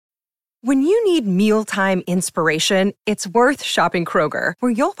When you need mealtime inspiration, it's worth shopping Kroger,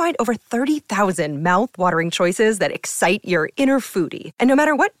 where you'll find over 30,000 mouth-watering choices that excite your inner foodie. And no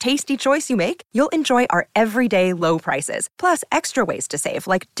matter what tasty choice you make, you'll enjoy our everyday low prices, plus extra ways to save,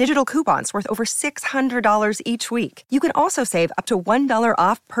 like digital coupons worth over $600 each week. You can also save up to $1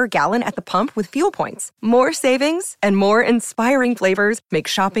 off per gallon at the pump with fuel points. More savings and more inspiring flavors make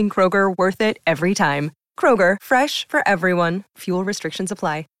shopping Kroger worth it every time. Kroger, fresh for everyone. Fuel restrictions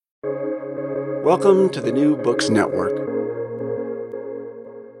apply. Welcome to the New Books Network.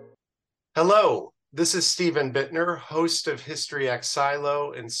 Hello, this is Stephen Bittner, host of History Ex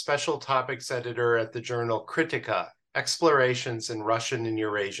Silo and special topics editor at the journal Kritika, Explorations in Russian and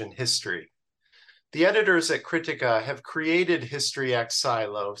Eurasian History. The editors at Kritika have created History Ex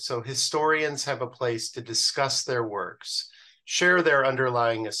Silo so historians have a place to discuss their works, share their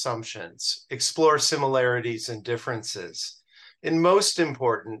underlying assumptions, explore similarities and differences, and most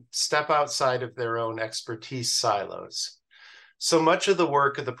important, step outside of their own expertise silos. So much of the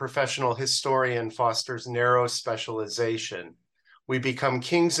work of the professional historian fosters narrow specialization. We become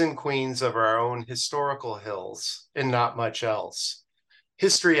kings and queens of our own historical hills and not much else.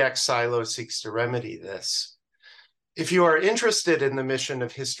 History Ex Silo seeks to remedy this. If you are interested in the mission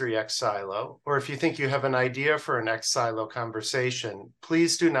of History Ex Silo, or if you think you have an idea for an Ex Silo conversation,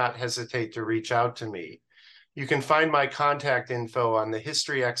 please do not hesitate to reach out to me. You can find my contact info on the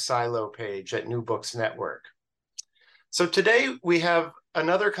History Ex Silo page at New Books Network. So today we have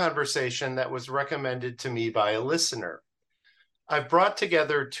another conversation that was recommended to me by a listener. I've brought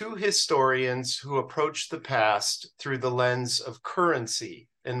together two historians who approach the past through the lens of currency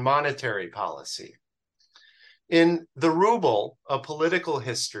and monetary policy. In The Ruble, A Political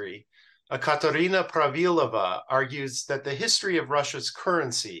History, Katerina Pravilova argues that the history of Russia's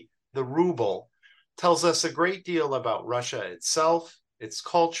currency, the ruble, tells us a great deal about Russia itself, its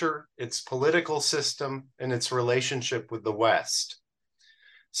culture, its political system, and its relationship with the West.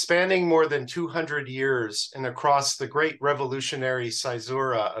 Spanning more than 200 years and across the great revolutionary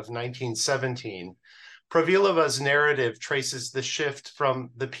caesura of 1917, Pravilova's narrative traces the shift from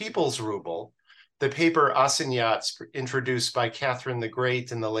the people's ruble, the paper assignats introduced by Catherine the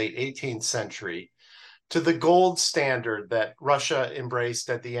Great in the late 18th century, to the gold standard that Russia embraced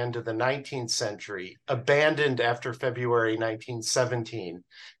at the end of the 19th century, abandoned after February 1917,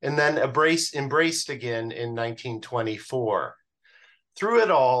 and then embraced again in 1924. Through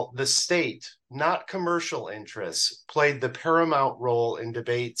it all, the state, not commercial interests, played the paramount role in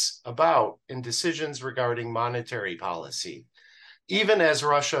debates about and decisions regarding monetary policy, even as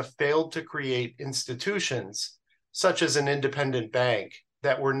Russia failed to create institutions, such as an independent bank,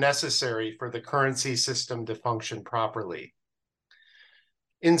 that were necessary for the currency system to function properly.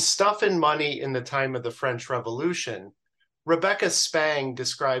 In Stuff and Money in the Time of the French Revolution, Rebecca Spang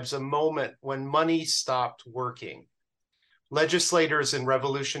describes a moment when money stopped working. Legislators in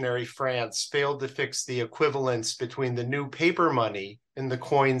revolutionary France failed to fix the equivalence between the new paper money and the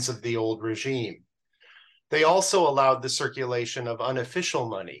coins of the old regime. They also allowed the circulation of unofficial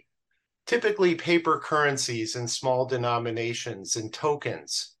money, typically paper currencies in small denominations and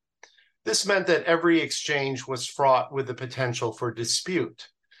tokens. This meant that every exchange was fraught with the potential for dispute.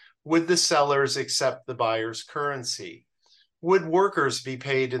 Would the sellers accept the buyer's currency? Would workers be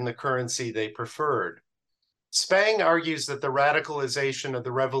paid in the currency they preferred? Spang argues that the radicalization of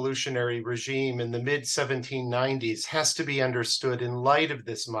the revolutionary regime in the mid-1790s has to be understood in light of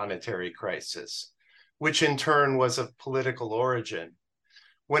this monetary crisis, which in turn was of political origin.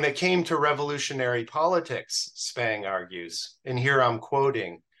 When it came to revolutionary politics, Spang argues, and here I'm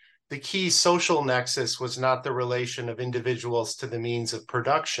quoting, the key social nexus was not the relation of individuals to the means of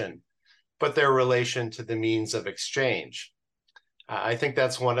production, but their relation to the means of exchange. I think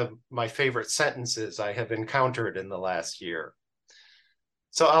that's one of my favorite sentences I have encountered in the last year.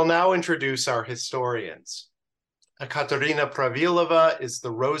 So I'll now introduce our historians. Katerina Pravilova is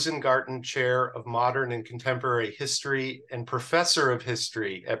the Rosengarten Chair of Modern and Contemporary History and Professor of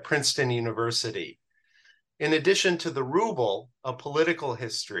History at Princeton University. In addition to The Ruble, A Political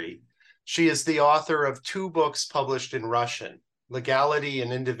History, she is the author of two books published in Russian, Legality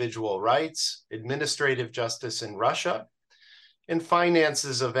and Individual Rights, Administrative Justice in Russia, and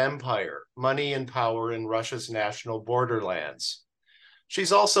Finances of Empire, Money and Power in Russia's National Borderlands.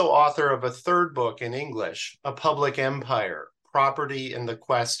 She's also author of a third book in English, A Public Empire, Property and the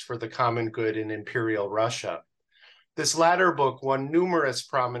Quest for the Common Good in Imperial Russia. This latter book won numerous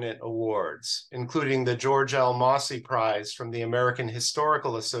prominent awards, including the George L. Mossey Prize from the American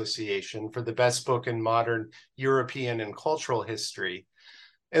Historical Association for the best book in modern European and cultural history,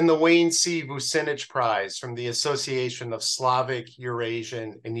 and the Wayne C. Vucinich Prize from the Association of Slavic,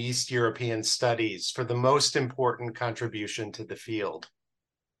 Eurasian, and East European Studies for the most important contribution to the field.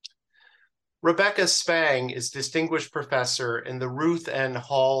 Rebecca Spang is Distinguished Professor and the Ruth N.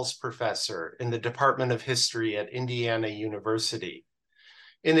 Halls Professor in the Department of History at Indiana University.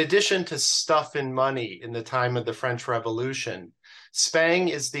 In addition to Stuff and Money in the Time of the French Revolution, Spang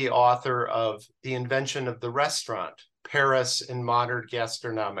is the author of The Invention of the Restaurant, Paris in Modern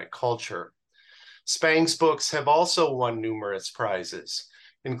Gastronomic Culture. Spang's books have also won numerous prizes,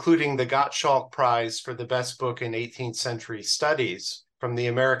 including the Gottschalk Prize for the best book in 18th century studies from the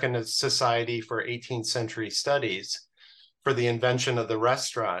American Society for 18th Century Studies for The Invention of the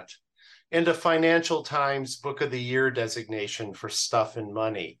Restaurant, and a Financial Times Book of the Year designation for Stuff and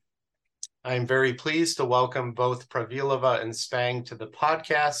Money. I'm very pleased to welcome both Pravilova and Spang to the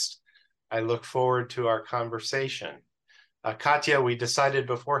podcast. I look forward to our conversation. Katya, we decided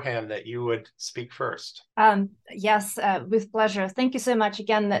beforehand that you would speak first. Yes, with pleasure. Thank you so much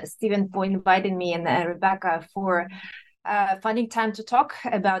again, Stephen, for inviting me, and Rebecca for finding time to talk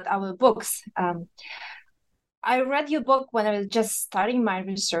about our books. I read your book when I was just starting my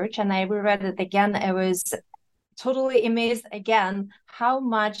research, and I reread it again. I was totally amazed again how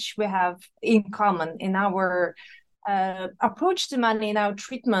much we have in common in our approach to money, in our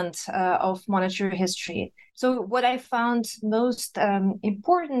treatment of monetary history. So what I found most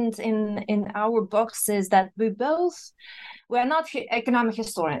important in our books is that we're not economic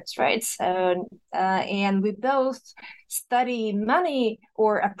historians, right? And we both study money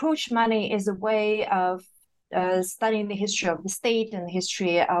or approach money as a way of studying the history of the state and the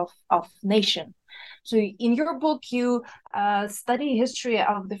history of nation. So in your book, you study history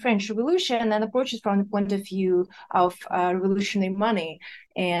of the French Revolution and approach it from the point of view of revolutionary money.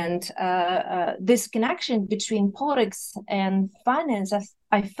 And this connection between politics and finance,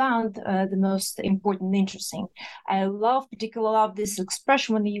 I found the most important and interesting. I particularly love this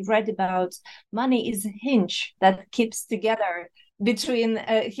expression when you read about money is a hinge that keeps together between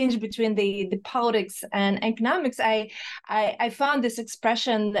the politics and economics. I found this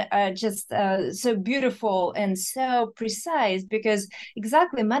expression just so beautiful and so precise, because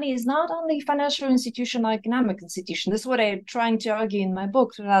exactly money is not only financial institution or economic institution. This is what I'm trying to argue in my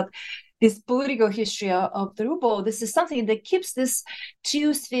book throughout this political history of the ruble. This is something that keeps these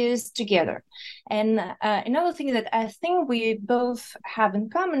two spheres together. And another thing that I think we both have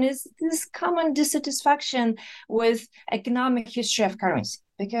in common is this common dissatisfaction with economic history of currency.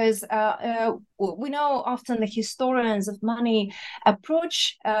 Because we know often the historians of money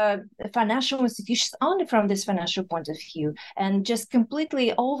approach financial institutions only from this financial point of view, and just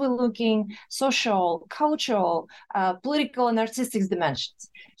completely overlooking social, cultural, political, and artistic dimensions.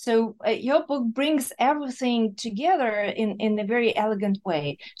 So your book brings everything together in a very elegant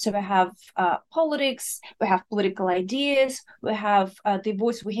way. So we have politics, we have political ideas, we have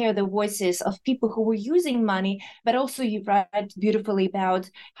we hear the voices of people who were using money, but also you write beautifully about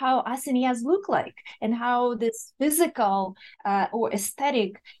how assignats look like and how this physical or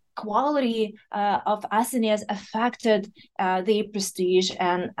aesthetic quality of assignats affected their prestige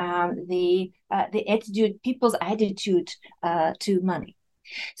and the attitude, people's attitude to money.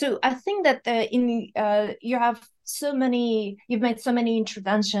 So I think that you've made so many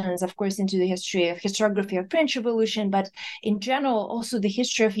interventions, of course, into the historiography of French Revolution, but in general, also the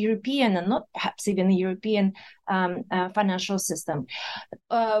history of European and not perhaps even the European financial system.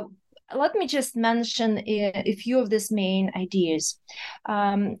 Let me just mention a few of these main ideas.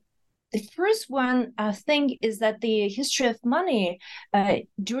 The first one, I think, is that the history of money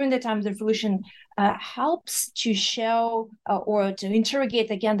during the time of the revolution helps to show or to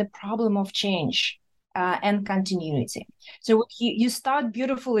interrogate again the problem of change and continuity. So you start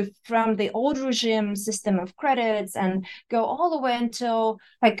beautifully from the old regime system of credits and go all the way until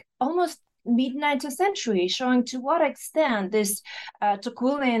like almost mid-19th century, showing to what extent this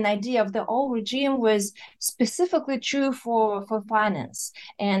Tocquevillian idea of the old regime was specifically true for finance,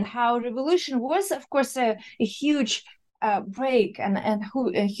 and how revolution was, of course, a huge break and a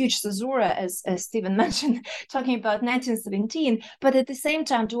huge caesura, as Stephen mentioned, talking about 1917. But at the same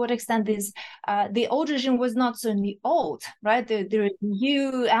time, to what extent is the old regime was not certainly old, right? There are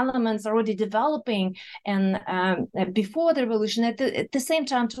new elements already developing, and before the revolution. At the same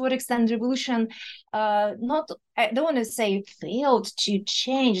time, to what extent the revolution I don't want to say failed to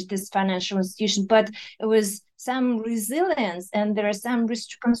change this financial institution, but it was some resilience, and there are some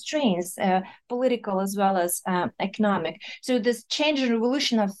constraints, political as well as economic. So this change and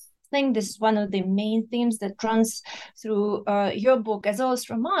revolution of think this is one of the main themes that runs through your book as well as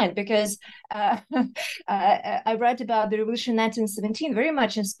from mine, because I read about the revolution in 1917, very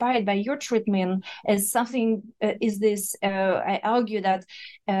much inspired by your treatment as something, I argue that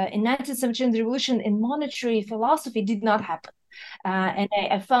in 1917, the revolution in monetary philosophy did not happen. And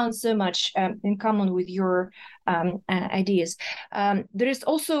I found so much in common with your ideas. There is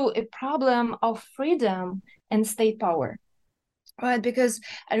also a problem of freedom and state power. Right, because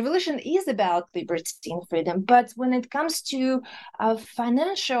a revolution is about liberty and freedom, but when it comes to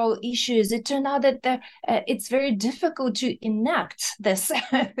financial issues, it turned out that it's very difficult to enact this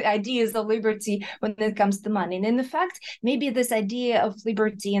ideas of liberty when it comes to money. And in fact, maybe this idea of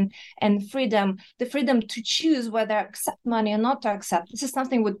liberty and freedom, the freedom to choose whether to accept money or not to accept, this is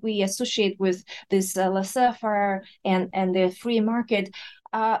something what we associate with this laissez-faire and the free market.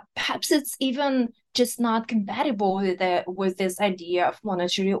 Perhaps it's even just not compatible with this idea of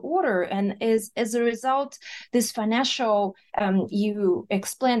monetary order, and as a result, this financial you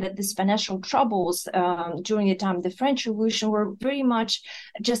explained that these financial troubles during the time of the French Revolution were very much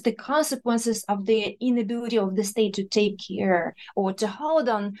just the consequences of the inability of the state to take care or to hold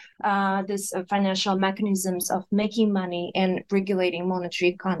on these financial mechanisms of making money and regulating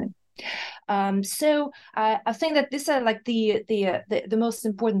monetary economy. So I think that these are like the most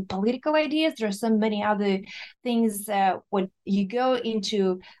important political ideas. There are so many other things when you go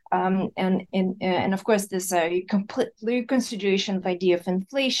into and of course this complete reconsideration of idea of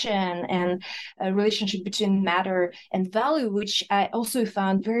inflation and a relationship between matter and value, which I also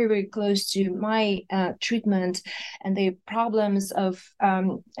found very, very close to my treatment, and the problems of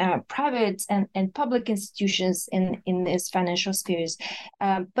private and public institutions in these financial spheres.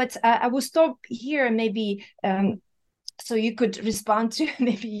 But I will stop here, maybe so you could respond to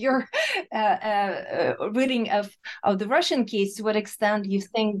maybe your reading of the Russian case, to what extent you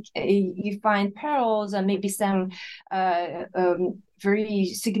think you find parallels and maybe some very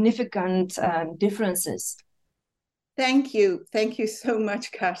significant differences. Thank you. Thank you so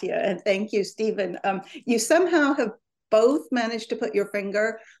much, Katya. And thank you, Stephen. You somehow have both managed to put your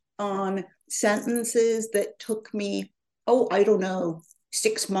finger on sentences that took me, I don't know,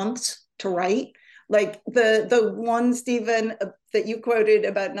 6 months to write. Like the one, Stephen, that you quoted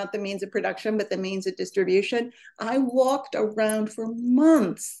about not the means of production, but the means of distribution. I walked around for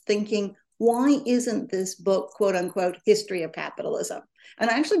months thinking, why isn't this book, quote unquote, history of capitalism? And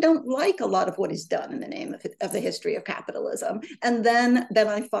I actually don't like a lot of what is done in the name of the history of capitalism. And then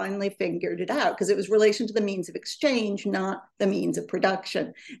I finally figured it out, because it was relation to the means of exchange, not the means of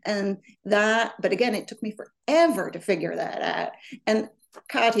production. And that, but again, it took me forever to figure that out. And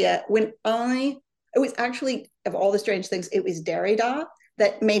Katya, it was actually, of all the strange things, it was Derrida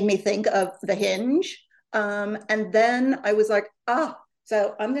that made me think of The Hinge. And then I was like,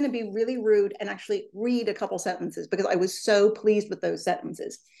 so I'm going to be really rude and actually read a couple sentences, because I was so pleased with those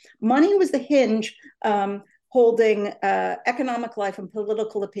sentences. Money was the hinge holding economic life and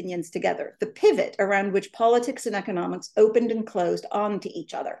political opinions together, the pivot around which politics and economics opened and closed onto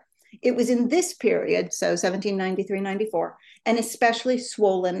each other. It was in this period, so 1793-94, an especially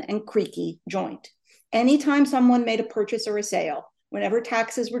swollen and creaky joint. Anytime someone made a purchase or a sale, whenever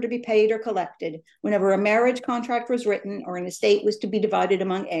taxes were to be paid or collected, whenever a marriage contract was written or an estate was to be divided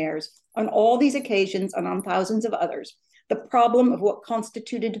among heirs, on all these occasions and on thousands of others, the problem of what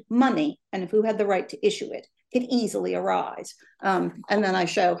constituted money and of who had the right to issue it could easily arise. And then I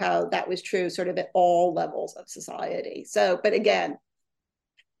show how that was true sort of at all levels of society. So, but again,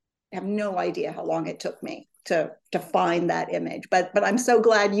 I have no idea how long it took me to find that image, but I'm so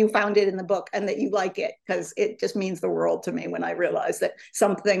glad you found it in the book and that you like it, because it just means the world to me when I realized that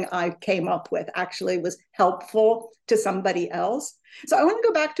something I came up with actually was helpful to somebody else. So I want to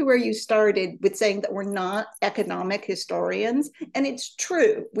go back to where you started with saying that we're not economic historians, and it's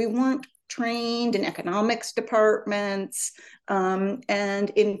true. We weren't trained in economics departments. And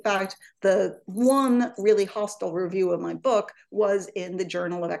in fact, the one really hostile review of my book was in the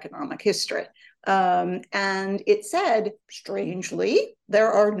Journal of Economic History. And it said, strangely,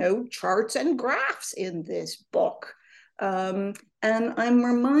 there are no charts and graphs in this book. And I'm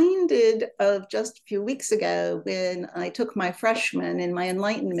reminded of just a few weeks ago when I took my freshmen in my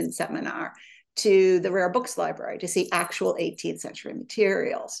Enlightenment seminar to the Rare Books Library to see actual 18th century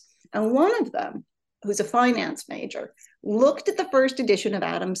materials. And one of them, who's a finance major, looked at the first edition of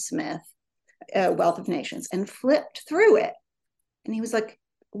Adam Smith, Wealth of Nations, and flipped through it. And he was like,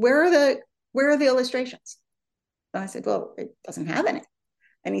 where are the illustrations? And I said, well, it doesn't have any.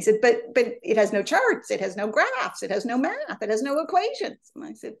 And he said, but it has no charts, it has no graphs, it has no math, it has no equations. And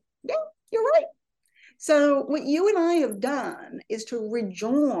I said, yeah, you're right. So what you and I have done is to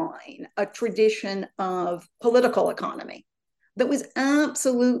rejoin a tradition of political economy that was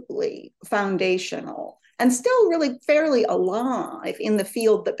absolutely foundational and still really fairly alive in the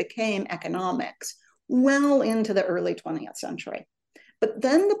field that became economics well into the early 20th century. But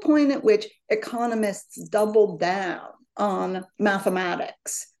then the point at which economists doubled down on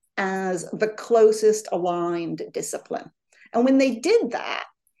mathematics as the closest aligned discipline. And when they did that,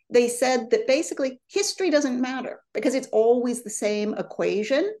 they said that basically history doesn't matter because it's always the same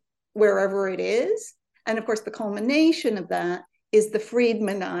equation wherever it is. And of course, the culmination of that is the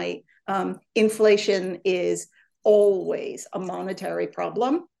Friedmanite inflation is always a monetary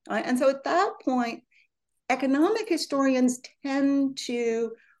problem. Right? And so at that point, economic historians tend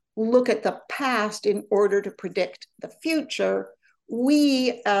to look at the past in order to predict the future.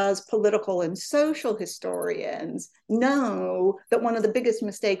 We, as political and social historians, know that one of the biggest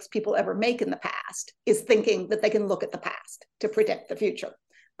mistakes people ever make in the past is thinking that they can look at the past to predict the future.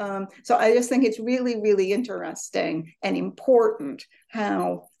 So I just think it's really, really interesting and important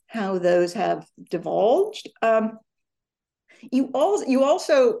how those have divulged. You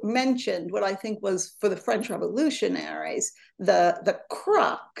also mentioned what I think was, for the French revolutionaries, the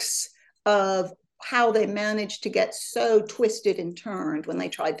crux of how they managed to get so twisted and turned when they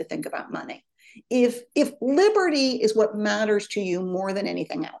tried to think about money. If liberty is what matters to you more than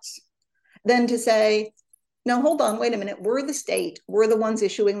anything else, then to say, no, hold on, wait a minute, we're the state, we're the ones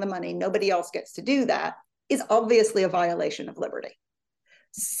issuing the money, nobody else gets to do that, is obviously a violation of liberty.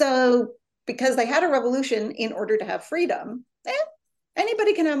 So because they had a revolution in order to have freedom,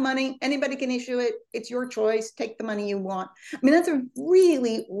 anybody can have money, anybody can issue it, it's your choice, take the money you want. I mean, that's a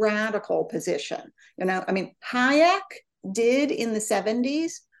really radical position. I mean, Hayek did in the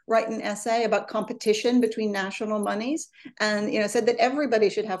 70s write an essay about competition between national monies and said that everybody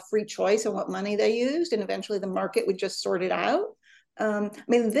should have free choice on what money they used, and eventually the market would just sort it out. I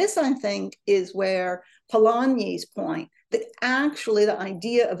mean, this, I think, is where Polanyi's point, that actually the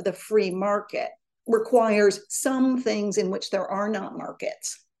idea of the free market requires some things in which there are not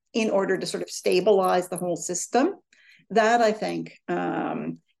markets in order to sort of stabilize the whole system. That, I think,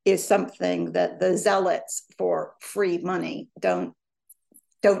 is something that the zealots for free money don't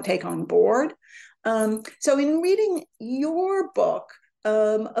take on board. So in reading your book,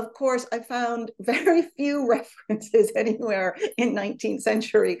 of course, I found very few references anywhere in 19th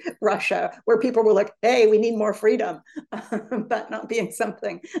century Russia where people were like, hey, we need more freedom, that not being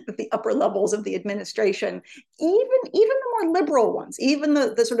something that the upper levels of the administration, even the more liberal ones, even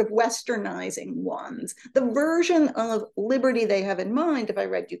the sort of westernizing ones, the version of liberty they have in mind, if I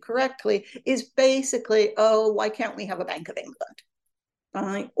read you correctly, is basically, oh, why can't we have a Bank of England?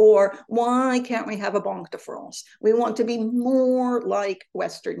 Or why can't we have a Banque de France? We want to be more like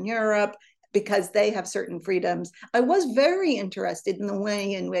Western Europe because they have certain freedoms. I was very interested in the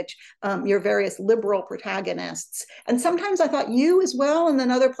way in which your various liberal protagonists, and sometimes I thought you as well, and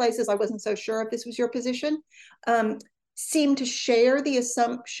then other places I wasn't so sure if this was your position, seem to share the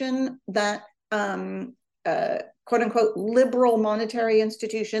assumption that quote unquote liberal monetary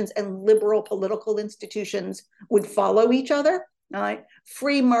institutions and liberal political institutions would follow each other.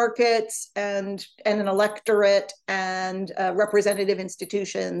 Free markets and an electorate and representative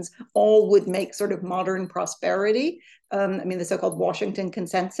institutions all would make sort of modern prosperity. I mean, the so-called Washington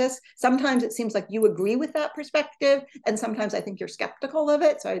consensus. Sometimes it seems like you agree with that perspective, and sometimes I think you're skeptical of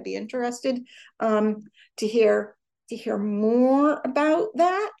it. So I'd be interested to hear more about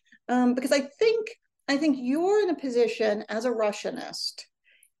that, because I think you're in a position as a Russianist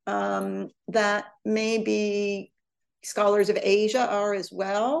that maybe scholars of Asia are as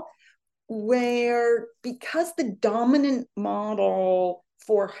well, where because the dominant model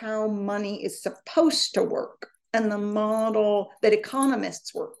for how money is supposed to work and the model that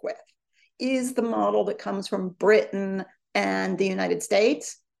economists work with is the model that comes from Britain and the United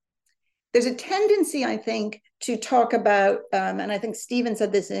States, there's a tendency, I think, to talk about, and I think Stephen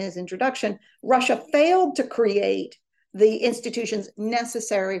said this in his introduction, Russia failed to create the institutions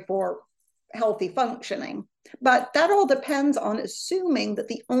necessary for healthy functioning. But that all depends on assuming that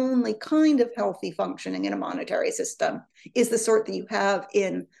the only kind of healthy functioning in a monetary system is the sort that you have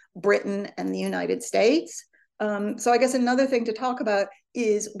in Britain and the United States. So I guess another thing to talk about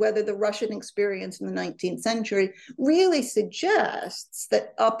is whether the Russian experience in the 19th century really suggests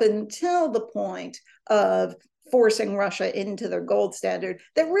that up until the point of forcing Russia into their gold standard,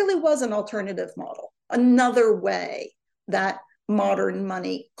 there really was an alternative model, another way that modern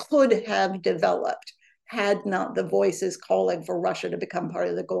money could have developed had not the voices calling for Russia to become part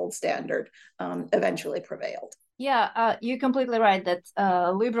of the gold standard eventually prevailed. Yeah, you're completely right that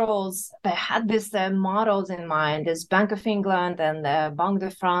liberals, they had this models in mind, this Bank of England and the Banque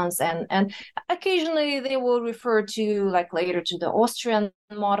de France, and occasionally they will refer to, like later, to the Austrian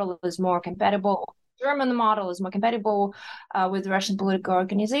model is more compatible. German model is more compatible with the Russian political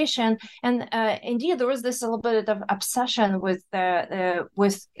organization, and indeed there was this a little bit of obsession with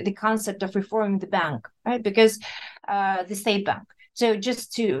the concept of reforming the bank, right? Because the state bank. So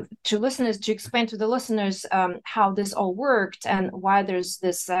just to listeners, to explain to the listeners how this all worked and why there's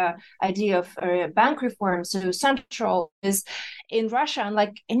this idea of bank reform so central is in Russia,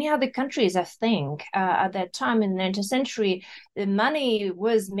 unlike any other countries, I think, at that time in the 19th century, the money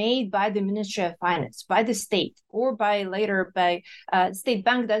was made by the Ministry of Finance, by the state, or later by state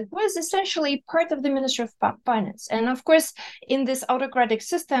bank that was essentially part of the Ministry of Finance. And of course, in this autocratic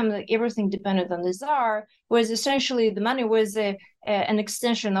system, like everything depended on the Tsar, was essentially the money was an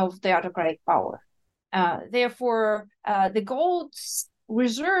extension of the autocratic power. Therefore, the gold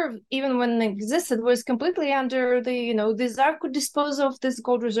reserve, even when it existed, was completely under the Tsar could dispose of this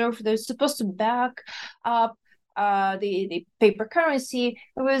gold reserve. They're supposed to back up the paper currency.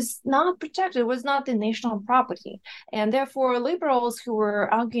 It was not protected. It was not the national property, and therefore liberals who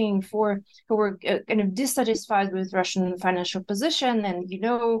were arguing who were kind of dissatisfied with Russian financial position, and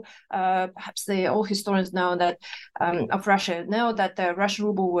perhaps all historians know that of Russia know that the Russian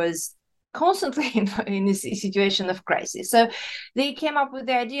ruble was constantly in this situation of crisis. So they came up with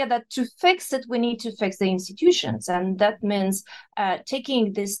the idea that to fix it, we need to fix the institutions, and that means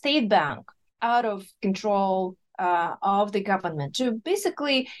taking the state bank out of control of the government, to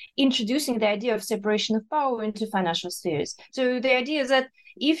basically introducing the idea of separation of power into financial spheres. So the idea is that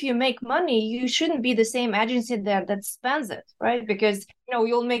if you make money, you shouldn't be the same agency that spends it, right? Because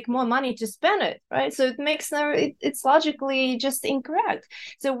you'll make more money to spend it, right? So it's logically just incorrect.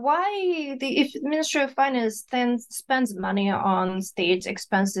 So why if the Ministry of Finance then spends money on state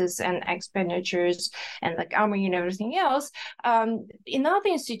expenses and expenditures and like army and everything else, another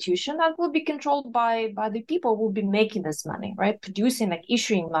institution that will be controlled by the people will be making this money, right? Producing, like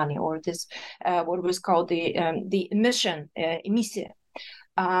issuing money, or this what was called the emission.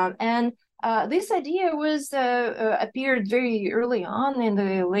 And this idea was appeared very early on in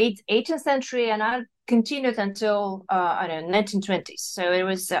the late 18th century, and I continued until 1920s. So it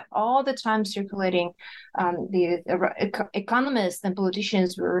was all the time circulating. The economists and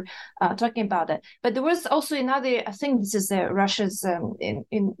politicians were talking about it. But there was also another. I think this is Russia's.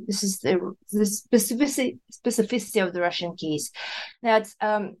 This is the specificity of the Russian case, that.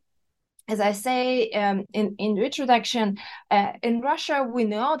 As I say in the introduction, in Russia, we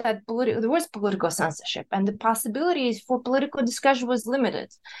know that there was political censorship, and the possibilities for political discussion was limited.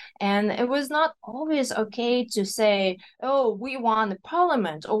 And it was not always okay to say, oh, we want a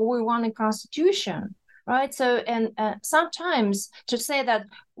parliament or we want a constitution, right? So, and sometimes to say that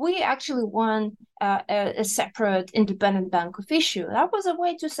we actually want a separate independent bank of issue, that was a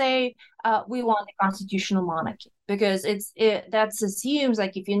way to say we want a constitutional monarchy, because that assumes,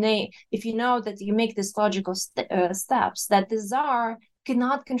 like, if you know that you make this logical steps, that the Tsar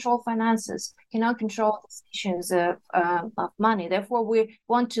cannot control finances, cannot control decisions of money. Therefore, we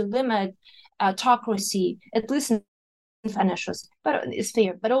want to limit autocracy, at least in financial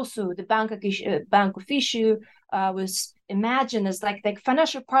sphere, but also the bank of issue was imagined as like the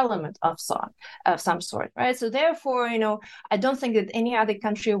financial parliament of some sort, right? So therefore, I don't think that any other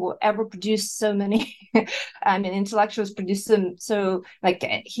country will ever produce so many intellectuals produce so like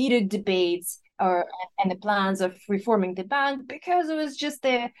heated debates and the plans of reforming the bank, because it was just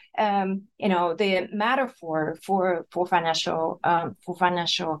the metaphor for financial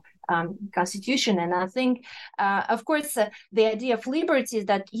constitution. And I think, of course, the idea of liberty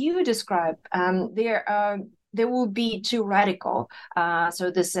that you describe, there will be too radical. So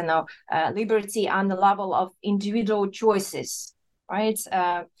this, liberty on the level of individual choices, right?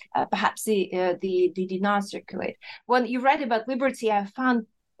 Perhaps they did not circulate. When you write about liberty, I found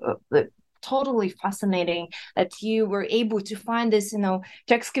totally fascinating that you were able to find this, to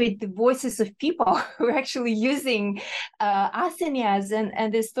excavate the voices of people who are actually using assignats.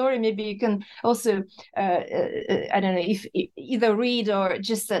 And this story, maybe you can also, I don't know, if either read or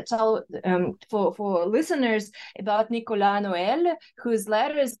just tell for listeners about Nicolas Noël, whose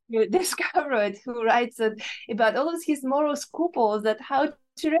letters you discovered, who writes about all of his moral scruples, that how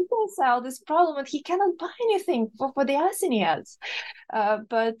to reconcile this problem, and he cannot buy anything for the assignats.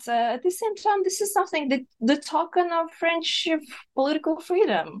 But at the same time, this is something that the token of French political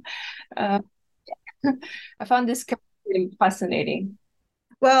freedom. I found this fascinating.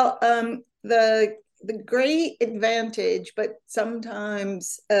 Well, the great advantage, but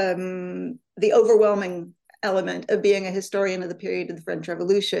sometimes the overwhelming element of being a historian of the period of the French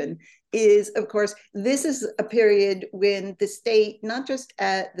Revolution is, of course, this is a period when the state, not just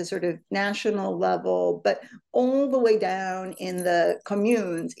at the sort of national level, but all the way down in the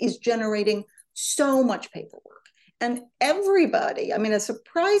communes, is generating so much paperwork. And everybody, I mean, a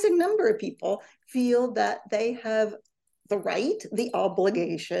surprising number of people feel that they have the right, the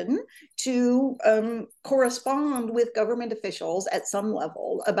obligation to correspond with government officials at some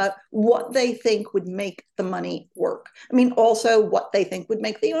level about what they think would make the money work. I mean, also what they think would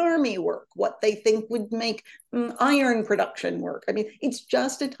make the army work, what they think would make iron production work. I mean, it's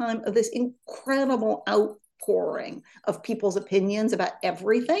just a time of this incredible outpouring of people's opinions about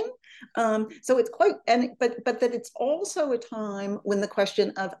everything. So it's quite, but that it's also a time when the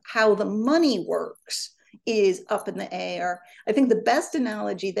question of how the money works is up in the air. I think the best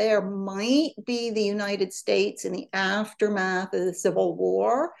analogy there might be the United States in the aftermath of the Civil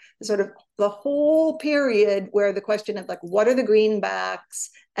War, sort of the whole period where the question of like, what are the greenbacks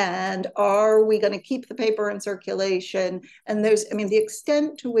and are we going to keep the paper in circulation? And there's, I mean, the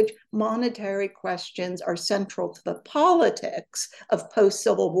extent to which monetary questions are central to the politics of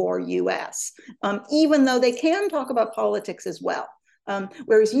post-Civil War US, even though they can talk about politics as well.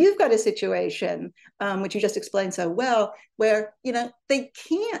 Whereas you've got a situation, which you just explained so well, where, you know, they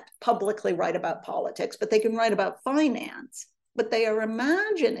can't publicly write about politics, but they can write about finance. But they are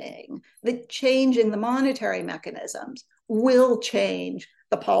imagining that changing the monetary mechanisms will change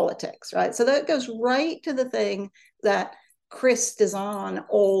the politics, right? So that goes right to the thing that Chris Dizon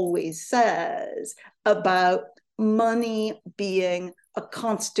always says about money being a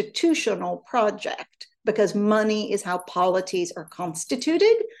constitutional project, because money is how polities are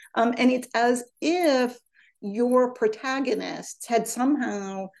constituted. And it's as if your protagonists had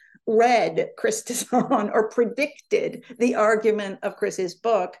somehow read Chris Dizon or predicted the argument of Chris's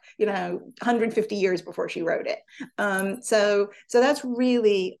book, you know, 150 years before she wrote it. So that's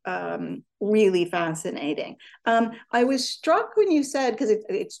really, really fascinating. I was struck when you said, because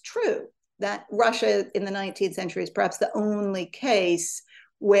it's true, that Russia in the 19th century is perhaps the only case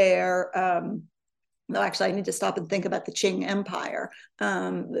where, no, actually, I need to stop and think about the Qing Empire.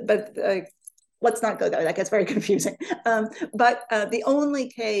 But let's not go there. That gets very confusing. But the only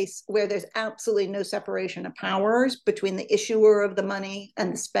case where there's absolutely no separation of powers between the issuer of the money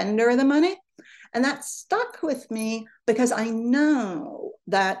and the spender of the money. And that stuck with me because I know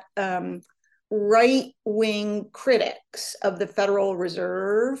that right-wing critics of the Federal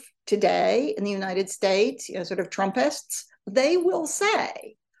Reserve today in the United States, you know, sort of Trumpists, they will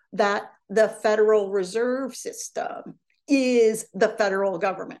say that the Federal Reserve System is the federal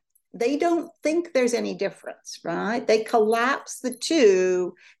government. They don't think there's any difference, right? They collapse the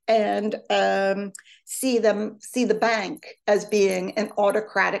two and see the bank as being an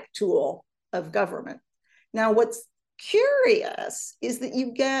autocratic tool of government. Now, what's curious is that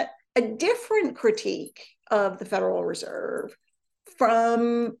you get a different critique of the Federal Reserve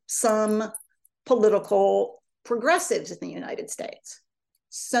from some political progressives in the United States.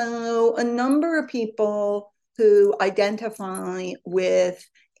 So a number of people who identify with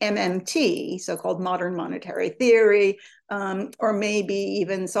MMT, so-called modern monetary theory, or maybe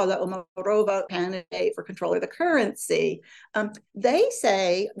even Sola Omarova, candidate for control of the currency, they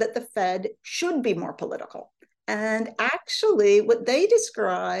say that the Fed should be more political. And actually what they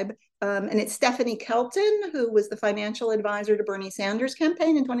describe, and it's Stephanie Kelton, who was the financial advisor to Bernie Sanders'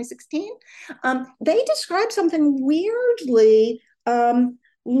 campaign in 2016, they describe something weirdly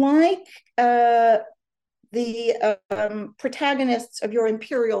like the protagonists of Your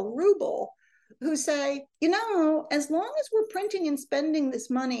Imperial Ruble, who say, you know, as long as we're printing and spending this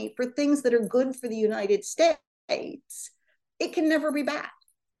money for things that are good for the United States, it can never be bad,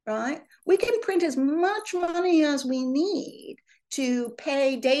 right? We can print as much money as we need to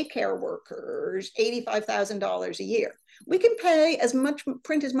pay daycare workers $85,000 a year. We can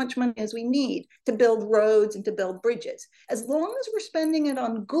print as much money as we need to build roads and to build bridges. As long as we're spending it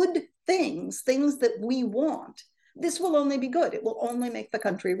on good things that we want, this will only be good. It will only make the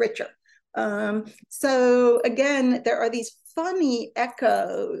country richer. So again, there are these funny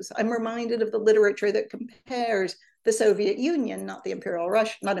echoes. I'm reminded of the literature that compares the Soviet Union, not Imperial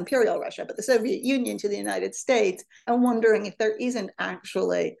Russia, but the Soviet Union to the United States, and wondering if there isn't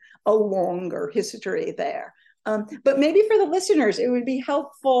actually a longer history there. But maybe for the listeners, it would be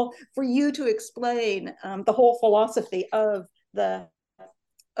helpful for you to explain the whole philosophy of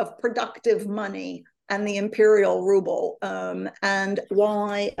productive money and the imperial ruble, and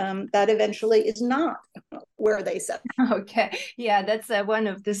why that eventually is not where they set. Okay, yeah, that's one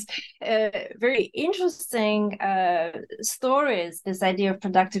of this very interesting stories, this idea of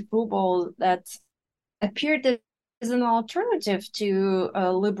productive ruble that appeared as an alternative to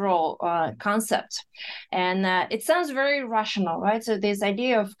a liberal concept. And it sounds very rational, right? So this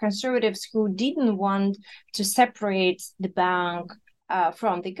idea of conservatives who didn't want to separate the bank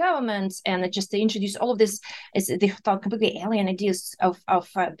from the government, and just to introduce all of this, they thought completely alien ideas of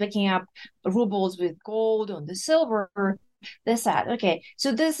picking up rubles with gold on the silver. They said, okay,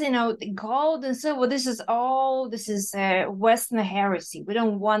 so this, the gold and silver, this is Western heresy. We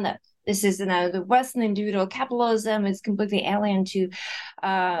don't want it. This is the Western individual capitalism is completely alien to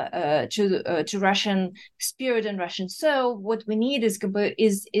Russian spirit and Russian soul. What we need is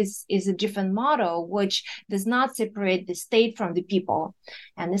a different model which does not separate the state from the people.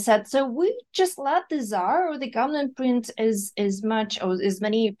 And they said, so we just let the Tsar or the government print as much or as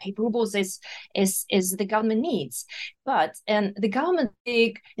many paper rubles as the government needs. And the government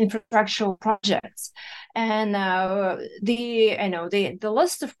big infrastructural projects, and the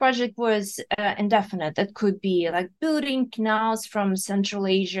list of projects was indefinite. That could be like building canals from Central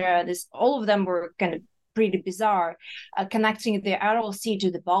Asia. All of them were kind of pretty bizarre, connecting the Aral Sea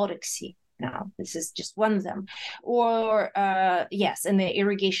to the Baltic Sea. Now, this is just one of them. Or, and the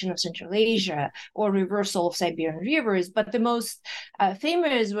irrigation of Central Asia, or reversal of Siberian rivers. But the most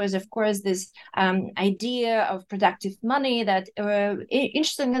famous was, of course, this idea of productive money that,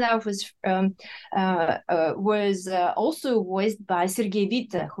 interesting enough, was also voiced by Sergei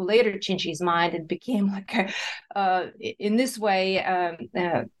Witte, who later changed his mind and became in this way,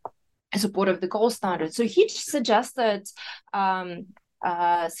 a supporter of the gold standard. So he suggested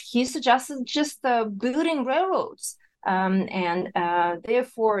just building railroads.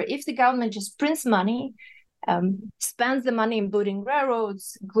 Therefore, if the government just prints money, spends the money in building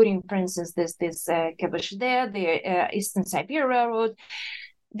railroads, including, for instance, this KBSD, the Eastern Siberia Railroad,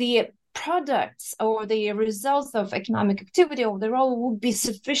 the products or the results of economic activity of the railroad would be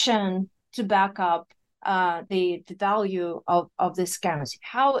sufficient to back up the value of this currency.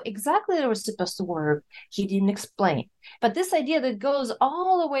 How exactly it was supposed to work, he didn't explain. But this idea that goes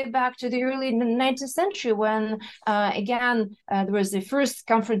all the way back to the early 19th century, when there was the first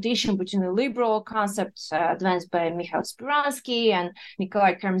confrontation between the liberal concepts advanced by Mikhail Speransky and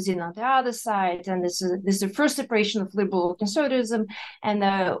Nikolai Karmzin on the other side, and this is the first separation of liberal conservatism. And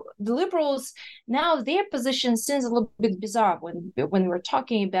the liberals, now their position seems a little bit bizarre when we're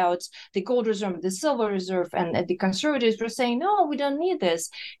talking about the gold reserve, the silver reserve, and the conservatives were saying, no, we don't need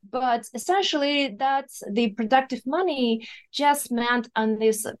this. But essentially, that's the productive money just meant on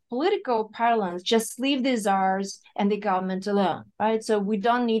this political parlance, just leave the czars and the government alone, right? So we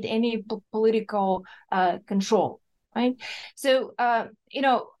don't need any political control, right? So,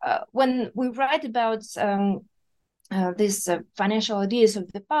 when we write about these financial ideas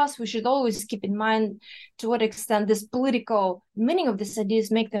of the past, we should always keep in mind to what extent this political meaning of these ideas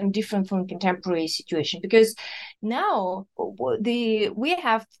make them different from contemporary situation. Because now we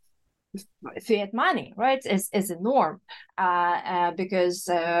have fiat money, right, as a norm, because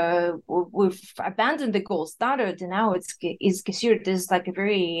we've abandoned the gold standard, and now it's considered as like a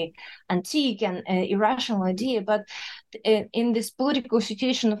very antique and irrational idea. But in this political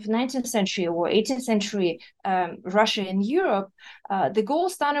situation of 19th century or 18th century Russia and Europe, the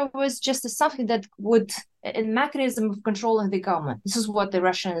gold standard was just something that would a mechanism of controlling the government. This is what the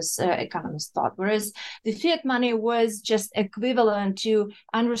Russian economists thought. Whereas the fiat money was just equivalent to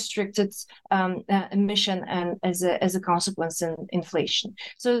unrestricted emission and as a consequence in inflation.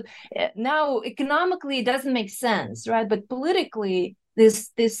 So now economically it doesn't make sense, right? But politically, of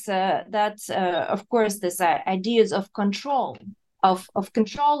course, this ideas of control, of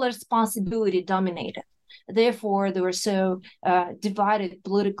control responsibility dominated. Therefore, they were so divided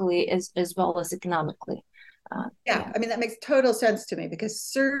politically as well as economically. I mean, that makes total sense to me, because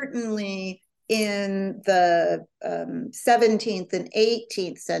certainly in the 17th and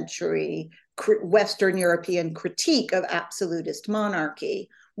 18th century Western European critique of absolutist monarchy,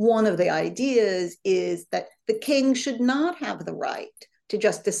 one of the ideas is that the king should not have the right to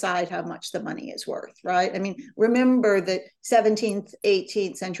just decide how much the money is worth, right? I mean, remember that 17th,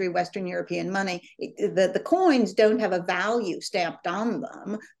 18th century Western European money, the coins don't have a value stamped on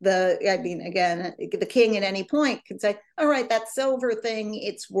them. The king at any point can say, all right, that silver thing,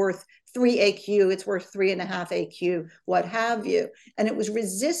 it's worth 3 AQ, it's worth 3.5 AQ, what have you. And it was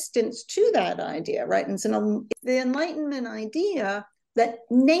resistance to that idea, right? And so the Enlightenment idea that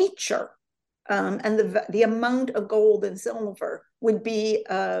nature and the amount of gold and silver would be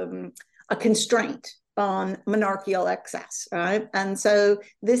a constraint on monarchical excess, right? And so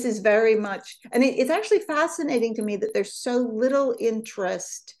this is very much, and it's actually fascinating to me that there's so little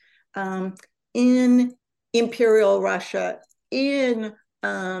interest in imperial Russia in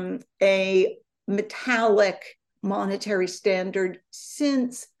a metallic monetary standard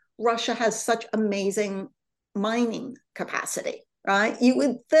since Russia has such amazing mining capacity, right? You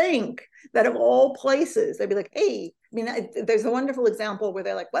would think that of all places, they'd be like, hey, I mean, there's a wonderful example where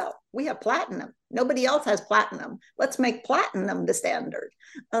they're like, well, we have platinum. Nobody else has platinum. Let's make platinum the standard.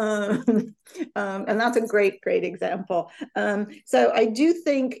 And that's a great example. So I do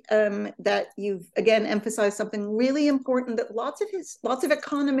think that you've, again, emphasized something really important that lots of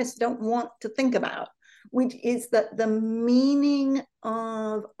economists don't want to think about, which is that the meaning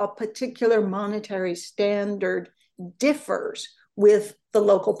of a particular monetary standard differs with the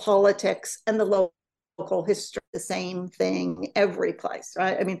local politics and the local history, the same thing every place,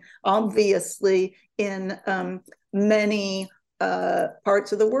 right? I mean, obviously, in many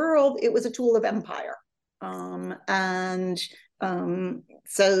parts of the world, it was a tool of empire.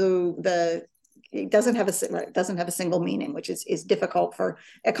 So it doesn't have a single meaning, which is difficult for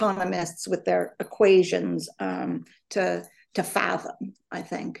economists with their equations to fathom, I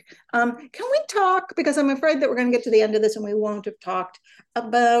think. Can we talk, because I'm afraid that we're going to get to the end of this and we won't have talked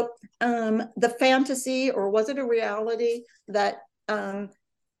about the fantasy, or was it a reality, that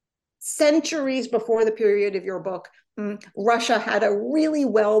centuries before the period of your book, Russia had a really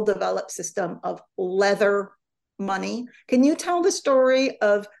well-developed system of leather money. Can you tell the story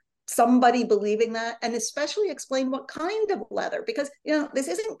of somebody believing that, and especially explain what kind of leather? Because, this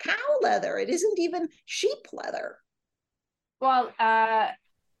isn't cow leather. It isn't even sheep leather. Well,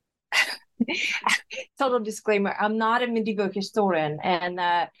 total disclaimer, I'm not a medieval historian, and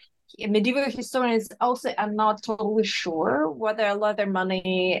medieval historians also are not totally sure whether leather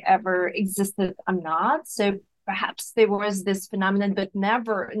money ever existed or not. So perhaps there was this phenomenon, but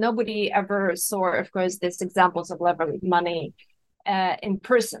nobody ever saw, of course, these examples of leather money in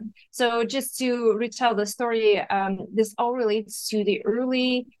person. So just to retell the story, this all relates to the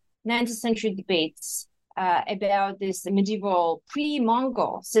early 19th century debates about this medieval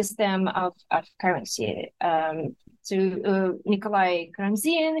pre-Mongol system of currency. So Nikolai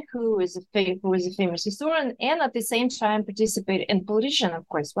Karamzin, who was a famous historian, and at the same time participated in politician, of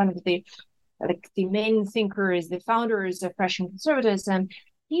course, one of the main thinkers, the founders of Russian conservatism.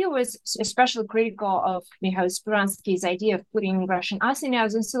 He was especially critical of Mikhail Speransky's idea of putting Russian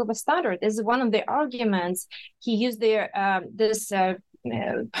assignats on silver standard. This is one of the arguments. He used this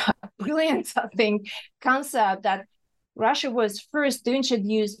brilliant, I think, concept that Russia was first to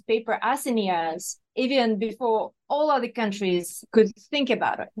introduce paper assignats even before all other countries could think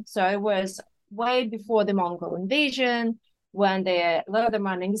about it. So it was way before the Mongol invasion, when the leather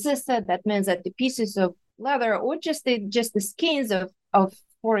money existed. That means that the pieces of leather, or just the skins of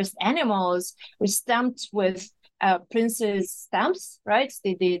forest animals, were stamped with prince's stamps, right?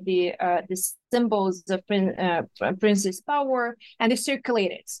 The symbols of prince's power, and they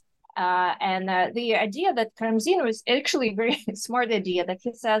circulated. And the idea that Karamzin was actually a very smart idea, that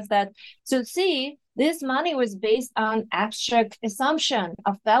he says that, so see, this money was based on abstract assumption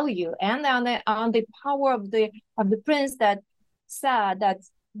of value, and on the power of the prince, that said that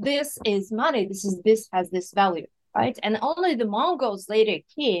this is money, this has this value, right? And only the Mongols later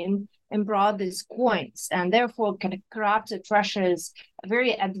came and brought these coins, and therefore kind of corrupted Russia's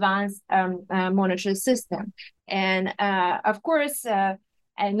very advanced monetary system. And of course,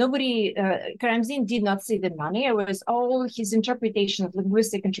 Karamzin did not see the money. It was all his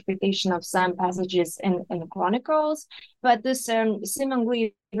linguistic interpretation of some passages in the chronicles. But this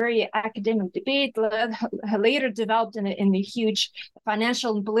seemingly very academic debate later developed in the huge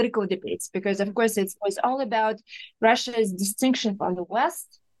financial and political debates, because of course it was all about Russia's distinction from the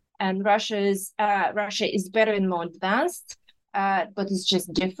West, and Russia is better and more advanced, but it's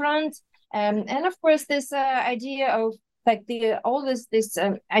just different. And of course this idea of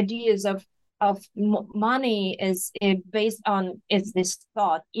ideas of money is based on this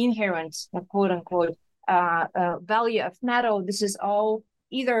thought, inherent, quote unquote, value of metal. This is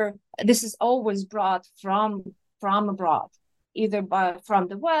always brought from abroad, either from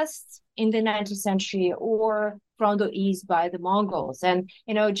the West in the 19th century, or from the East by the Mongols. And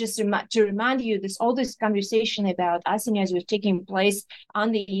just to remind you, all this conversation about assignats was taking place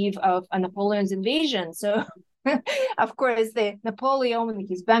on the eve of Napoleon's invasion. So of course, Napoleon, with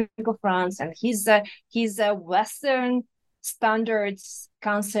his Bank of France and his Western standards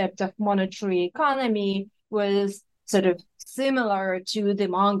concept of monetary economy, was sort of similar to the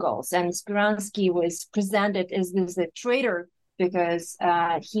Mongols. And Speransky was presented as a traitor because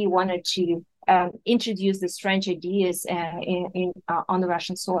he wanted to introduce the strange ideas on the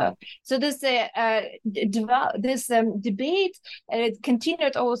Russian soil. So this debate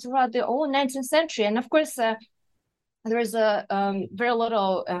continued all throughout the whole 19th century. And of course, there is a very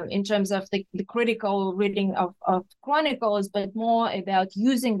little in terms of the critical reading of chronicles, but more about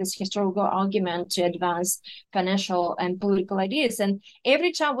using this historical argument to advance financial and political ideas. And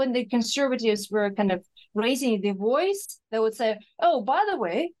every time when the conservatives were kind of raising their voice, they would say, "Oh, by the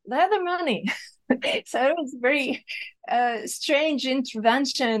way, they have the money." So it was very strange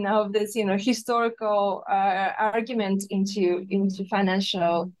intervention of this, historical argument into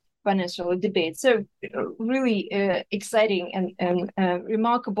financial debate. So really exciting and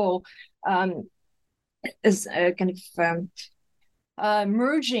remarkable is kind of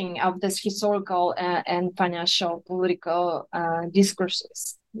merging of this historical and financial political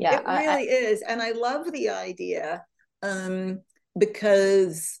discourses. Yeah, it really is. And I love the idea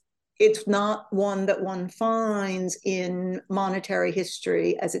because it's not one that one finds in monetary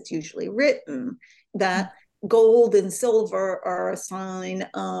history as it's usually written, that gold and silver are a sign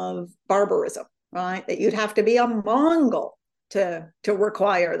of barbarism, right? That you'd have to be a Mongol to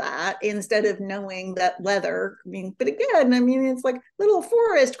require that, instead of knowing that leather, but again, it's like little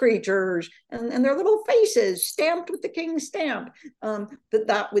forest creatures and their little faces stamped with the king's stamp,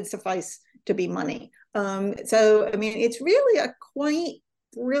 that would suffice to be money. So, it's really a quite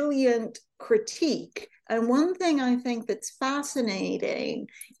brilliant critique. And one thing I think that's fascinating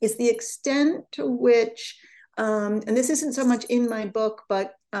is the extent to which, and this isn't so much in my book,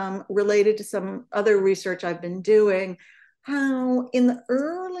 but related to some other research I've been doing, how in the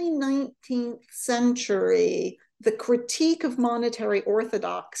early 19th century, the critique of monetary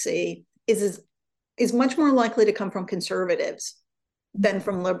orthodoxy is much more likely to come from conservatives than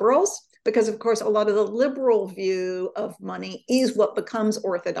from liberals. Because, of course, a lot of the liberal view of money is what becomes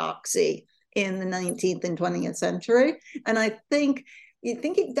orthodoxy in the 19th and 20th century. And I think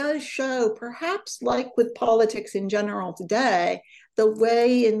it does show, perhaps like with politics in general today, the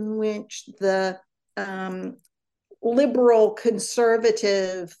way in which the liberal,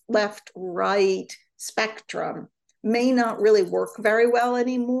 conservative, left-right spectrum may not really work very well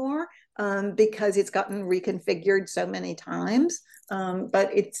anymore, because it's gotten reconfigured so many times.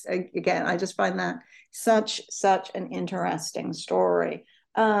 But it's, again, I just find that such an interesting story.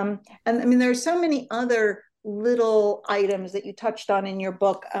 And there's so many other little items that you touched on in your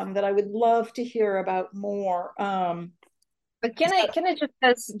book that I would love to hear about more. But can I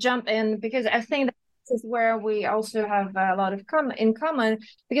just jump in, because I think that this is where we also have a lot of in common,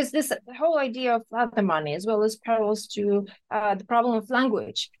 because this whole idea of leather money, as well as parallels to the problem of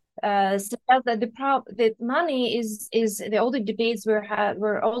language. So that money is the older debates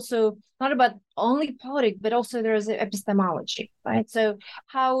were also not about only politics, but also there is epistemology, right? So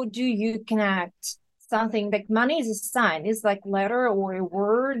how do you connect something like money is a sign, it's like letter or a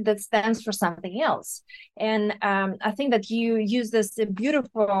word that stands for something else? And I think that you use this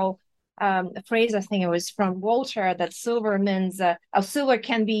beautiful phrase, I think it was from Voltaire, that silver means silver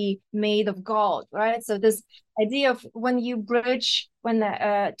can be made of gold, right? So this idea of when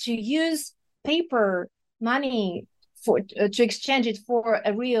to use paper money to exchange it for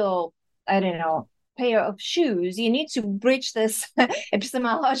a real, I don't know, pair of shoes, you need to bridge this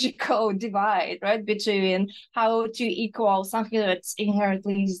epistemological divide, right, between how to equal something that's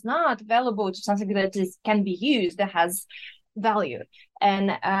inherently is not valuable to something that can be used, that has value.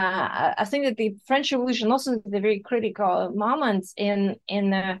 And I think that the French Revolution also is a very critical moment in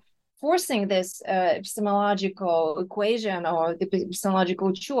forcing this epistemological equation or the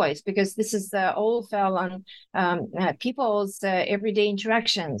epistemological choice, because this is all fell on people's everyday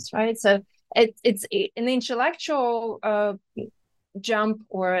interactions, right? So it's an intellectual jump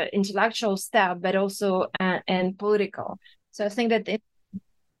or intellectual step, but also and political. So I think that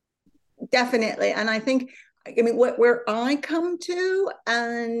definitely, and I think, where I come to,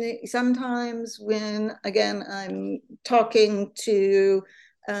 and sometimes when, again, I'm talking to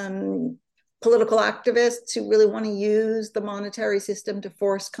political activists who really want to use the monetary system to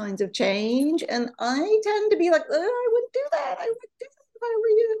force kinds of change, and I tend to be like, I wouldn't do that. I wouldn't do that if I were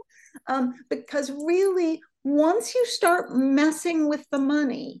you. Because really, once you start messing with the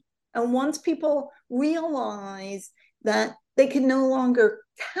money, and once people realize that they can no longer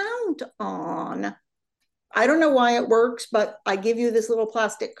count on, I don't know why it works, but I give you this little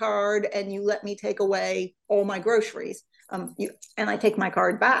plastic card and you let me take away all my groceries. And I take my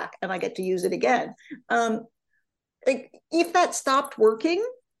card back and I get to use it again. If that stopped working,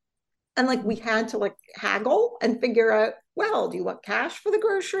 and we had to haggle and figure out, well, do you want cash for the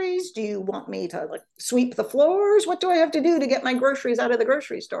groceries? Do you want me to sweep the floors? What do I have to do to get my groceries out of the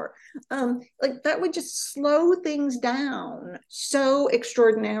grocery store? That would just slow things down so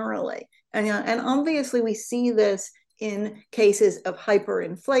extraordinarily. And obviously we see this in cases of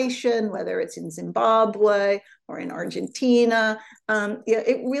hyperinflation, whether it's in Zimbabwe or in Argentina.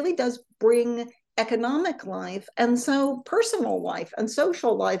 It really does bring economic life and so personal life and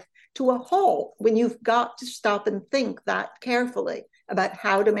social life to a halt when you've got to stop and think that carefully about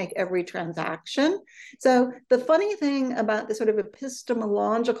how to make every transaction. So the funny thing about the sort of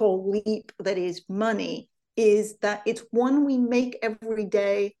epistemological leap that is money is that it's one we make every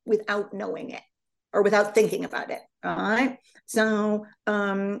day without knowing it or without thinking about it, right? So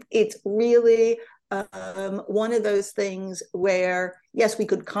it's really one of those things where, yes, we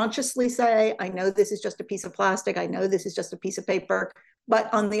could consciously say, I know this is just a piece of plastic, I know this is just a piece of paper,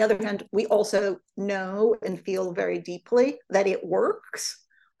 but on the other hand, we also know and feel very deeply that it works.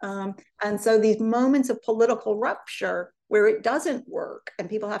 And so these moments of political rupture where it doesn't work and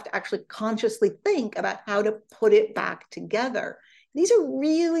people have to actually consciously think about how to put it back together, these are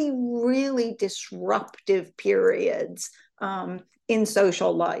really, really disruptive periods in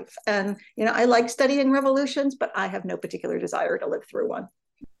social life. And, I like studying revolutions, but I have no particular desire to live through one.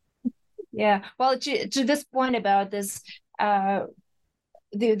 Yeah, well, to this point about this,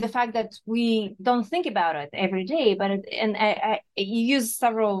 the fact that we don't think about it every day, but you use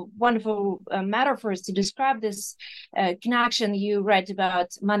several wonderful metaphors to describe this connection. You write about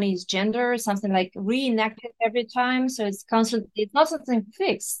money is gender, something like reenacted every time, so it's constant. It's not something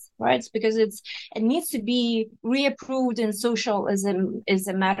fixed, right? It's because it needs to be reapproved in socialism is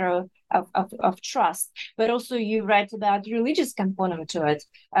a matter of trust. But also you write about the religious component to it,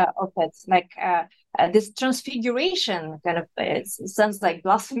 of it, like this transfiguration kind of, it sounds like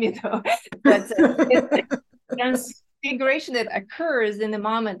blasphemy though, but transfiguration that occurs in the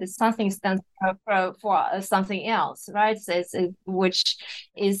moment that something stands for something else, right? So which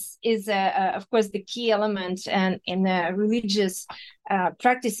is of course the key element and in the religious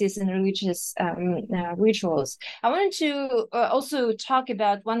practices and religious rituals. I wanted to also talk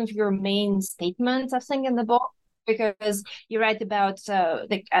about one of your main statements, I think, in the book, because you write about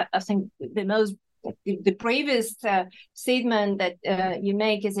I think the bravest statement that you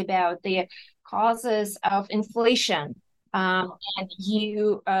make is about the causes of inflation. And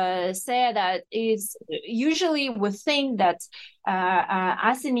you say that is usually we think that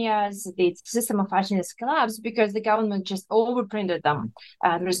assignats, the system of assignats collapsed because the government just overprinted them.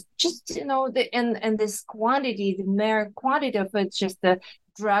 There's just, and this quantity, the mere quantity of it just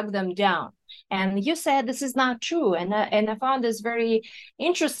drag them down. And you said this is not true. And I found this very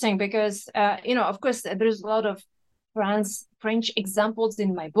interesting because, of course, there's a lot of French examples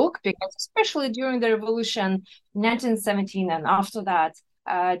in my book, because especially during the revolution, 1917, and after that,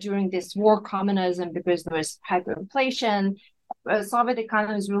 during this war communism, because there was hyperinflation, Soviet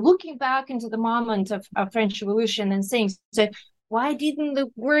economies were looking back into the moment of French Revolution and saying, so why didn't they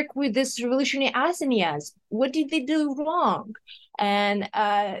work with this revolutionary assignats? What did they do wrong? And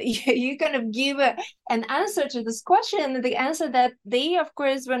you kind of give an answer to this question, the answer that they, of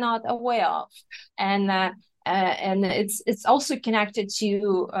course, were not aware of. And it's also connected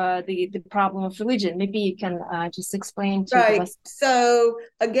to the problem of religion. Maybe you can just explain to right. us. So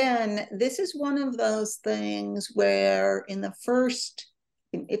again, this is one of those things where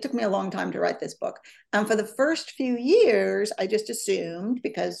it took me a long time to write this book. And for the first few years, I just assumed,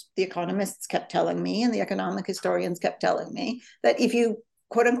 because the economists kept telling me and the economic historians kept telling me, that if you,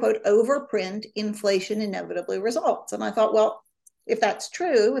 quote unquote, overprint, inflation inevitably results. And I thought, well, if that's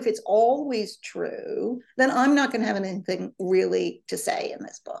true, if it's always true, then I'm not going to have anything really to say in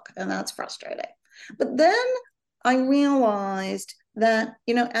this book. And that's frustrating. But then I realized that,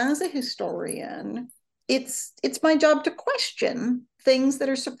 as a historian, it's my job to question things that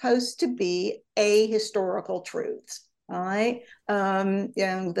are supposed to be ahistorical truths, right? One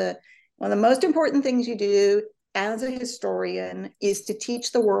of the most important things you do as a historian is to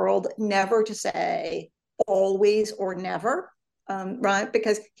teach the world never to say always or never, right?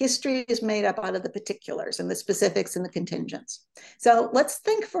 Because history is made up out of the particulars and the specifics and the contingents. So let's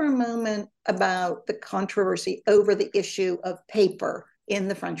think for a moment about the controversy over the issue of paper in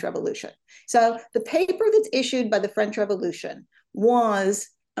the French Revolution. So the paper that's issued by the French Revolution was,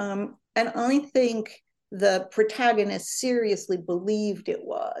 and I think the protagonist seriously believed it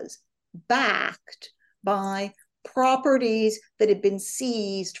was, backed by properties that had been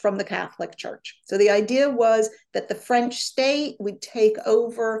seized from the Catholic Church. So the idea was that the French state would take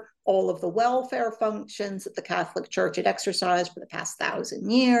over all of the welfare functions that the Catholic Church had exercised for the past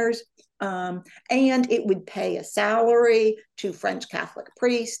 1,000 years. And it would pay a salary to French Catholic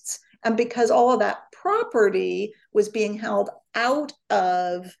priests. And because all of that property was being held out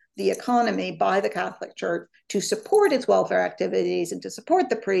of the economy by the Catholic Church to support its welfare activities and to support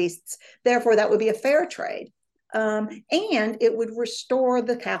the priests, therefore that would be a fair trade. and it would restore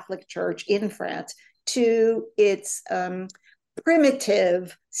the Catholic Church in France to its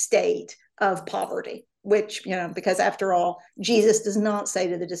primitive state of poverty, which, because after all, Jesus does not say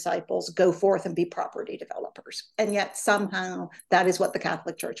to the disciples, go forth and be property developers. And yet somehow that is what the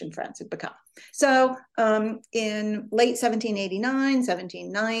Catholic Church in France had become. So in late 1789,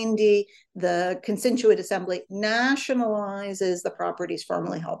 1790, the Constituent Assembly nationalizes the properties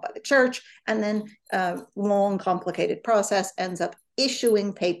formerly held by the church, and then a long, complicated process ends up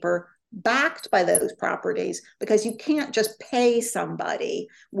issuing paper backed by those properties, because you can't just pay somebody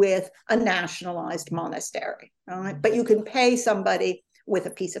with a nationalized monastery, right? But you can pay somebody with a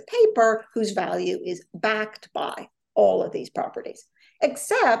piece of paper whose value is backed by all of these properties.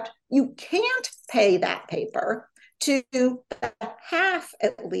 Except you can't pay that paper to half,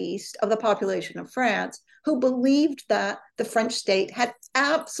 at least, of the population of France who believed that the French state had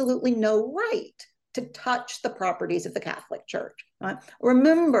absolutely no right to touch the properties of the Catholic Church. Right?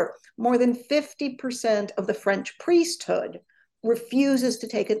 Remember, more than 50% of the French priesthood refuses to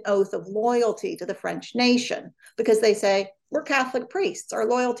take an oath of loyalty to the French nation because they say, we're Catholic priests, our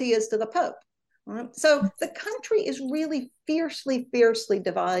loyalty is to the Pope. Right? So the country is really fiercely, fiercely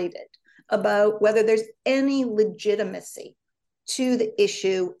divided about whether there's any legitimacy to the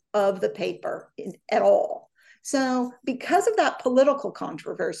issue of the paper at all. So because of that political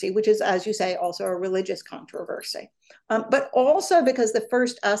controversy, which is, as you say, also a religious controversy, but also because the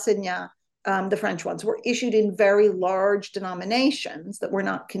first assignats, the French ones, were issued in very large denominations that were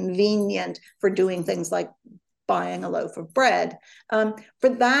not convenient for doing things like buying a loaf of bread. For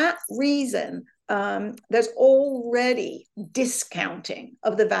that reason, there's already discounting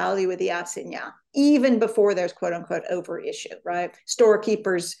of the value of the assignat, even before there's quote unquote overissue, right?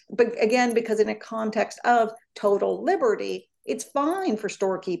 Storekeepers, but again, because in a context of total liberty, it's fine for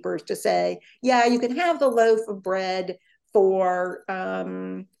storekeepers to say, yeah, you can have the loaf of bread for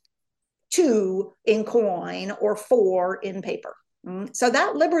 2 in coin or 4 in paper. So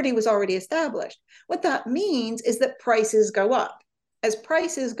that liberty was already established. What that means is that prices go up. As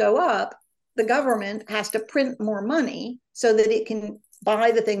prices go up, the government has to print more money so that it can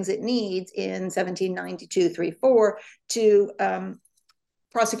buy the things it needs in 1792-34 to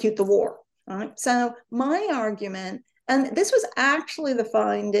prosecute the war. Right? So my argument, and this was actually the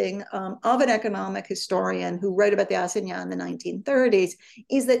finding of an economic historian who wrote about the assignat in the 1930s,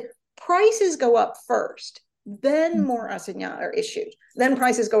 is that prices go up first, then more assignats are issued. Then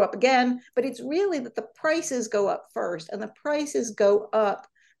prices go up again, but it's really that the prices go up first, and the prices go up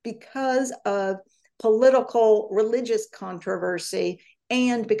because of political, religious controversy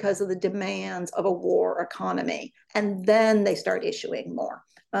and because of the demands of a war economy. And then they start issuing more.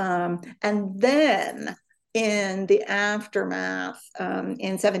 And then in the aftermath,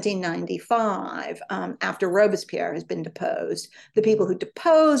 in 1795, after Robespierre has been deposed, the people who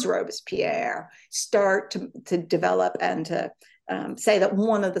depose Robespierre start to develop and to say that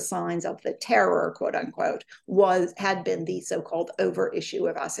one of the signs of the terror, quote unquote, had been the so-called overissue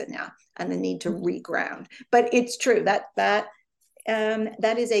of assignats and the need to reground. But it's true that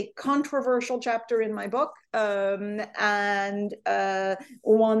is a controversial chapter in my book, and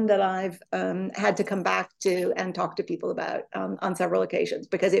one that I've had to come back to and talk to people about on several occasions,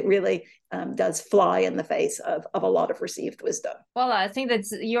 because it really does fly in the face of a lot of received wisdom. Well, I think that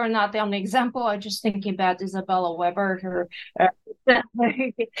you're not the only example. I'm just thinking about Isabella Weber, her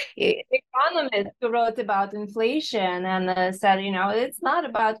economist who wrote about inflation and said, it's not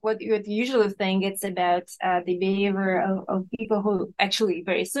about what you usually think. It's about the behavior of people who actually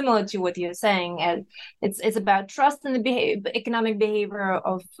very similar to what you're saying. And it's about trust in the economic behavior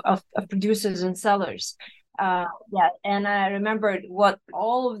of producers and sellers. And I remembered what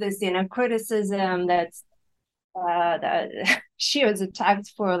all of this, criticism that she was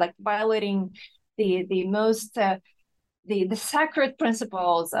attacked for, like violating the most the sacred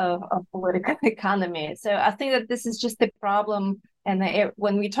principles of political economy. So I think that this is just the problem. And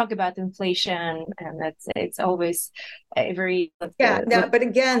when we talk about inflation, and it's always a very But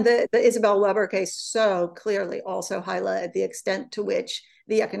again, the Isabel Weber case so clearly also highlighted the extent to which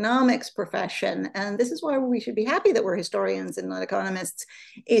the economics profession, and this is why we should be happy that we're historians and not economists,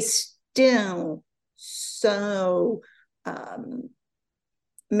 is still so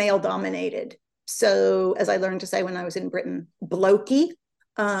male dominated. So, as I learned to say when I was in Britain, blokey,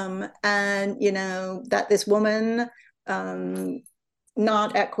 and that this woman,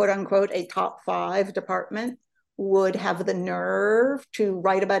 not at quote unquote a top 5 department, would have the nerve to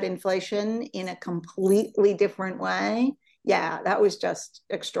write about inflation in a completely different way. Yeah, that was just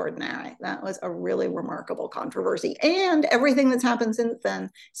extraordinary. That was a really remarkable controversy. And everything that's happened since then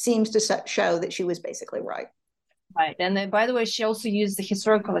seems to show that she was basically right. Right. And then, by the way, she also used the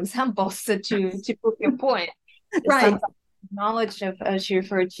historical examples to prove your point. Right. Knowledge of, she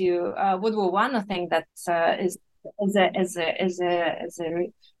referred to Woodrow Wilson, I think that is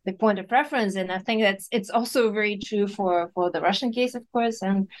the point of reference, and I think it's also very true for the Russian case, of course,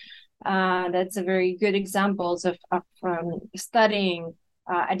 and that's a very good examples of studying.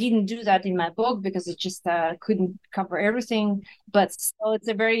 I didn't do that in my book because it just couldn't cover everything, but so it's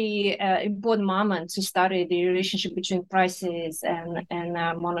a very important moment to study the relationship between prices and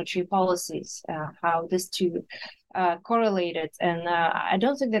monetary policies, how these two correlated. And I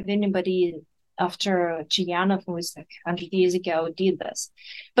don't think that anybody after Chilyanov, who was like 100 years ago, did this.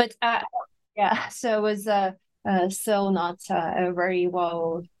 But yeah, so it was still not a very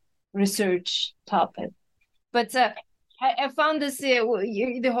well researched topic. But I found this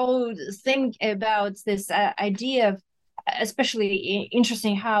the whole thing about this idea of especially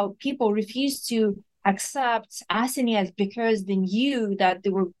interesting, how people refuse to accept Athenians because they knew that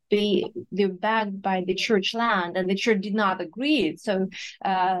they were backed by the church land, and the church did not agree. So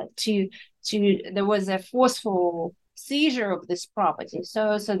there was a forceful seizure of this property.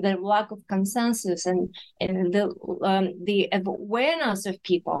 So the lack of consensus and the awareness of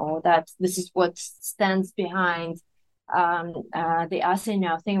people that this is what stands behind the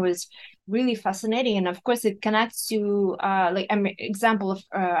Athenian thing was really fascinating. And of course it connects to like an example of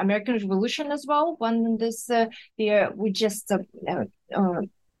American Revolution as well, when this we just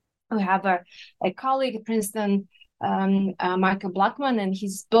we have a colleague at Princeton, Michael Blackman, and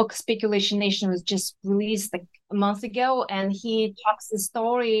his book Speculation Nation was just released like a month ago, and he talks the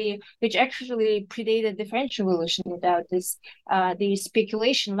story which actually predated the French Revolution about this the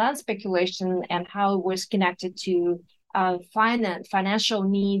speculation, land speculation, and how it was connected to financial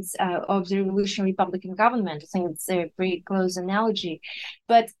needs of the revolutionary Republican government. I think it's a very close analogy.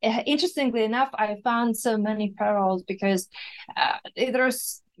 But interestingly enough, I found so many parallels because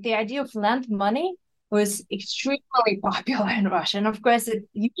there's the idea of land money was extremely popular in Russia. And of course, it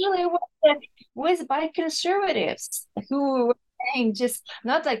usually was by conservatives who were saying just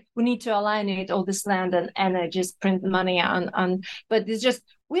not like we need to alienate all this land and just print money on, but it's just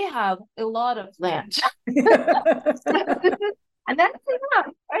we have a lot of land. And that's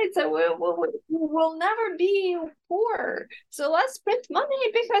enough, right? So we'll never be poor. So let's print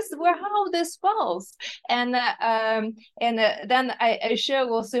money because we're how this falls. And then I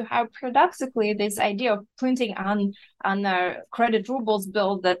show also how paradoxically this idea of printing on credit rubles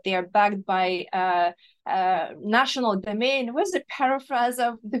bill that they are backed by national domain was a paraphrase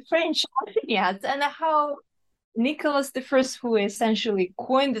of the French Athenians, and how Nicholas I, who essentially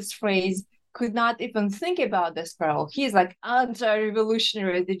coined this phrase, could not even think about this parallel. He's like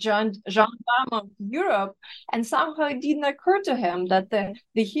anti-revolutionary, the gendarme of Europe, and somehow it didn't occur to him that the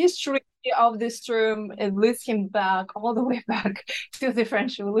history of this term, it leads him back all the way back to the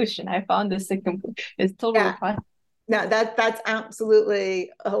French Revolution. I found this it's totally fun. No, that's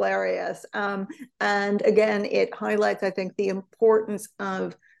absolutely hilarious. And again, it highlights, I think, the importance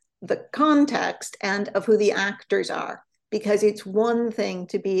of the context and of who the actors are. Because it's one thing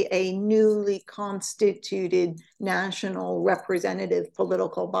to be a newly constituted national representative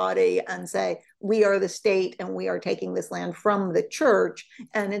political body and say, we are the state and we are taking this land from the church.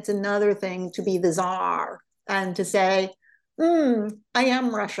 And it's another thing to be the czar and to say, I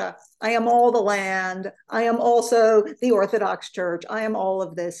am Russia. I am all the land. I am also the Orthodox Church. I am all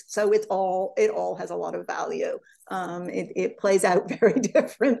of this. So it all has a lot of value. It plays out very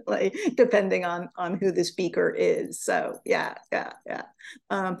differently depending on who the speaker is. So yeah.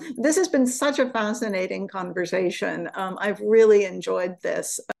 This has been such a fascinating conversation. I've really enjoyed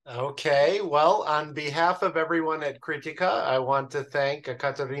this. Okay, well, on behalf of everyone at Critica, I want to thank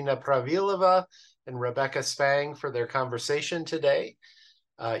Katerina Pravilova and Rebecca Spang for their conversation today.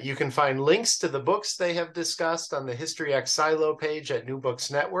 You can find links to the books they have discussed on the History X Silo page at New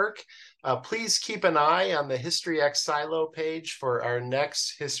Books Network. Please keep an eye on the History X Silo page for our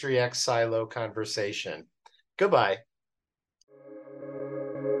next History X Silo conversation. Goodbye.